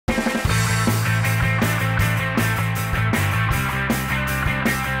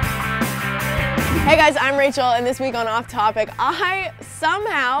Hey guys, I'm Rachel, and this week on Off Topic, I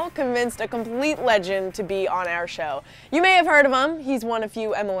somehow convinced a complete legend to be on our show. You may have heard of him. He's won a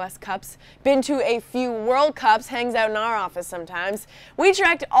few MLS Cups, been to a few World Cups, hangs out in our office sometimes. We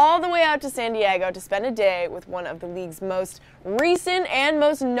trekked all the way out to San Diego to spend a day with one of the league's most recent and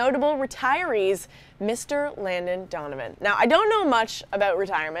most notable retirees, Mr. Landon Donovan. Now, I don't know much about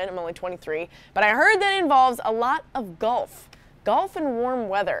retirement. I'm only 23, but I heard that it involves a lot of golf in warm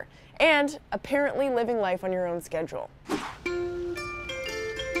weather, and apparently living life on your own schedule.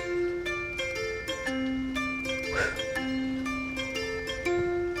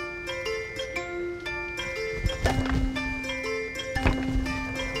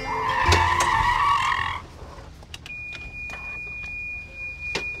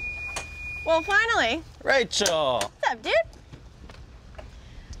 Well, finally. Rachel! What's up, dude?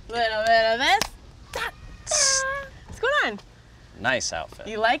 Little bit of this. What's going on? Nice outfit.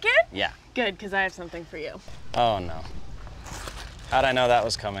 You like it? Yeah. Good, because I have something for you. Oh no. How'd I know that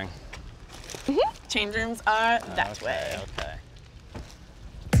was coming? Change rooms are that way. Okay.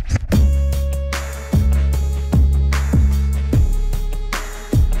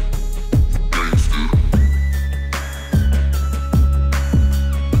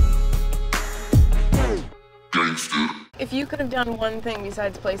 If you could have done one thing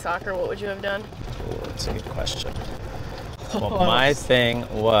besides play soccer, what would you have done? Ooh, that's a good question. Well, my thing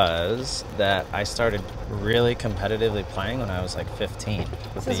was that I started really competitively playing when I was like 15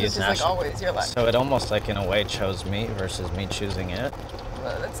 with the youth national. Like always your life. So it almost like in a way chose me versus me choosing it.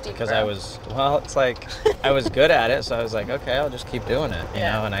 Well, that's deep. Because I was, well, it's like I was good at it, so I was like, okay, I'll just keep doing it, you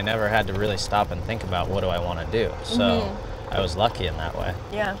know. And I never had to really stop and think about what do I want to do. So I was lucky in that way.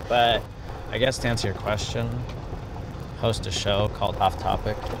 Yeah. But I guess to answer your question, host a show called Off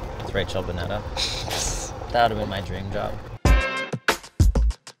Topic with Rachel Bonnetta. That would have been my dream job.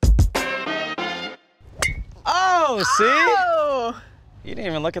 Oh, see? Oh! You didn't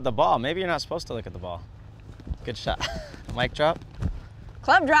even look at the ball. Maybe you're not supposed to look at the ball. Good shot. Mic drop.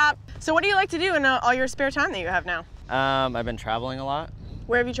 Club drop. So what do you like to do in all your spare time that you have now? I've been traveling a lot.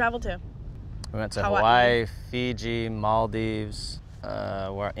 Where have you traveled to? We went to Hawaii, Fiji, Maldives,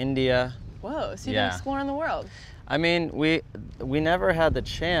 India. Whoa, so you've been exploring the world. I mean, we never had the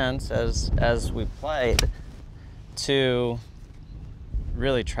chance as we played to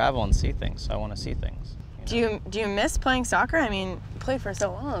really travel and see things. So I want to see things. Do you miss playing soccer? I mean, you played for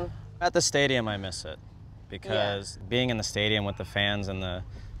so long. At the stadium, I miss it because being in the stadium with the fans and the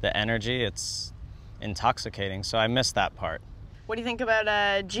energy, it's intoxicating. So I miss that part. What do you think about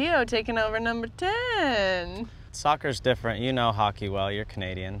Gio taking over number 10? Soccer's different. You know hockey well. You're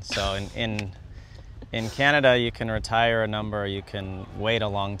Canadian, so in Canada, you can retire a number, or you can wait a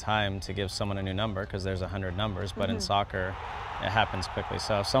long time to give someone a new number because there's 100 numbers, but in soccer, it happens quickly.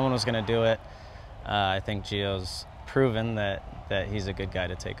 So if someone was going to do it, I think Gio's proven that he's a good guy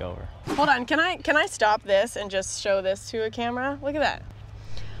to take over. Hold on, can I stop this and just show this to a camera? Look at that.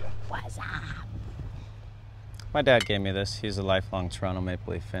 What's up? My dad gave me this. He's a lifelong Toronto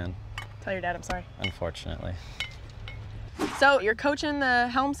Maple Leaf fan. Tell your dad I'm sorry. Unfortunately. So you're coaching the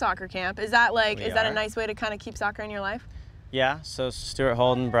Helm soccer camp. Is that a nice way to kind of keep soccer in your life? Yeah, so Stuart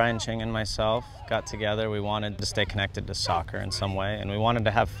Holden, Brian Ching, and myself got together. We wanted to stay connected to soccer in some way, and we wanted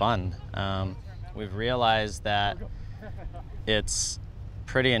to have fun. We've realized that it's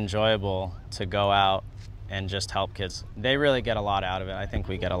pretty enjoyable to go out and just help kids. They really get a lot out of it. I think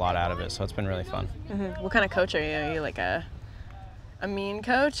we get a lot out of it, so it's been really fun. What kind of coach are you? Are you like a mean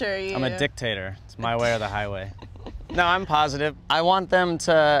coach, or are you? I'm a dictator. It's my way or the highway. No, I'm positive. I want them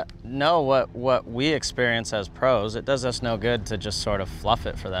to know what we experience as pros. It does us no good to just sort of fluff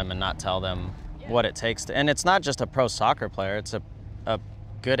it for them and not tell them what it takes to. And it's not just a pro soccer player. It's a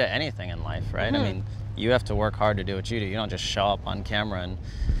good at anything in life, right? I mean, you have to work hard to do what you do. You don't just show up on camera and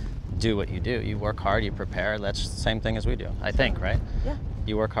do what you do. You work hard, you prepare. That's the same thing as we do, I think, right? Yeah.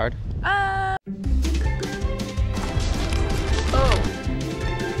 You work hard?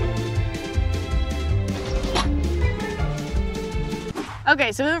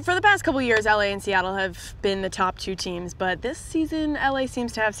 Okay, so for the past couple years, LA and Seattle have been the top two teams, but this season, LA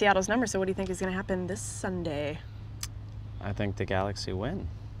seems to have Seattle's number, so what do you think is going to happen this Sunday? I think the Galaxy win.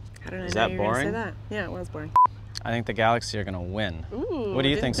 How did I know Is that you were boring? gonna say that? Yeah, it was boring. I think the Galaxy are going to win. Ooh, what do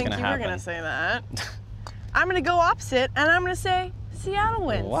you think's going to happen? You were going to say that. I'm going to go opposite, and I'm going to say Seattle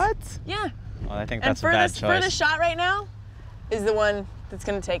wins. What? Yeah. Well, I think that's a bad choice. Furthest shot right now is the one that's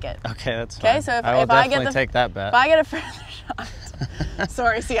going to take it. Okay, that's fine. Okay, so if I will I definitely take that bet. If I get a further shot.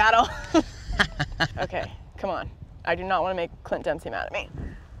 Sorry, Seattle. Okay, come on. I do not want to make Clint Dempsey mad at me.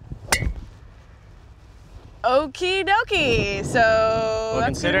 Okie dokie. So. Well,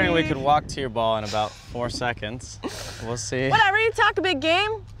 considering we could walk to your ball in about 4 seconds, we'll see. Whatever, you talk a big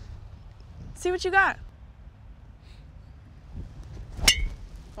game. See what you got.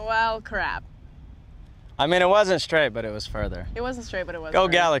 Well, crap. I mean, it wasn't straight, but it was further. It wasn't straight, but it was. Go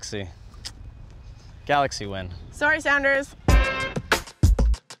further. Galaxy. Galaxy win. Sorry, Sounders.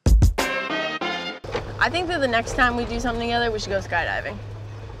 I think that the next time we do something together, we should go skydiving.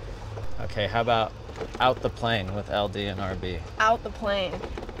 Okay, how about out the plane with LD and RB? Out the plane.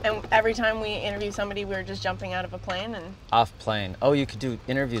 And every time we interview somebody, we're just jumping out of a plane and... Off plane. Oh, you could do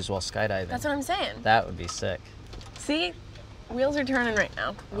interviews while skydiving. That's what I'm saying. That would be sick. See? Wheels are turning right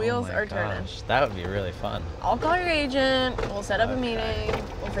now. Wheels are turning. That would be really fun. I'll call your agent. We'll set up a meeting.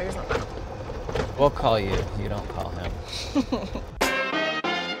 We'll figure something out. We'll call you. You don't call him.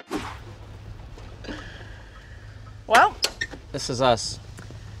 Well. This is us.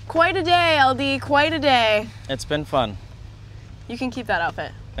 Quite a day, LD. Quite a day. It's been fun. You can keep that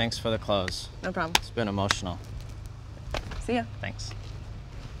outfit. Thanks for the clothes. No problem. It's been emotional. See ya. Thanks.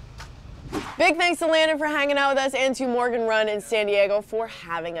 Big thanks to Landon for hanging out with us and to Morgan Run in San Diego for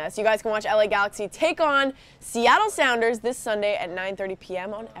having us. You guys can watch LA Galaxy take on Seattle Sounders this Sunday at 9:30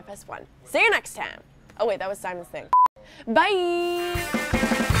 p.m. on FS1. See you next time. Oh wait, that was Simon's thing. Bye!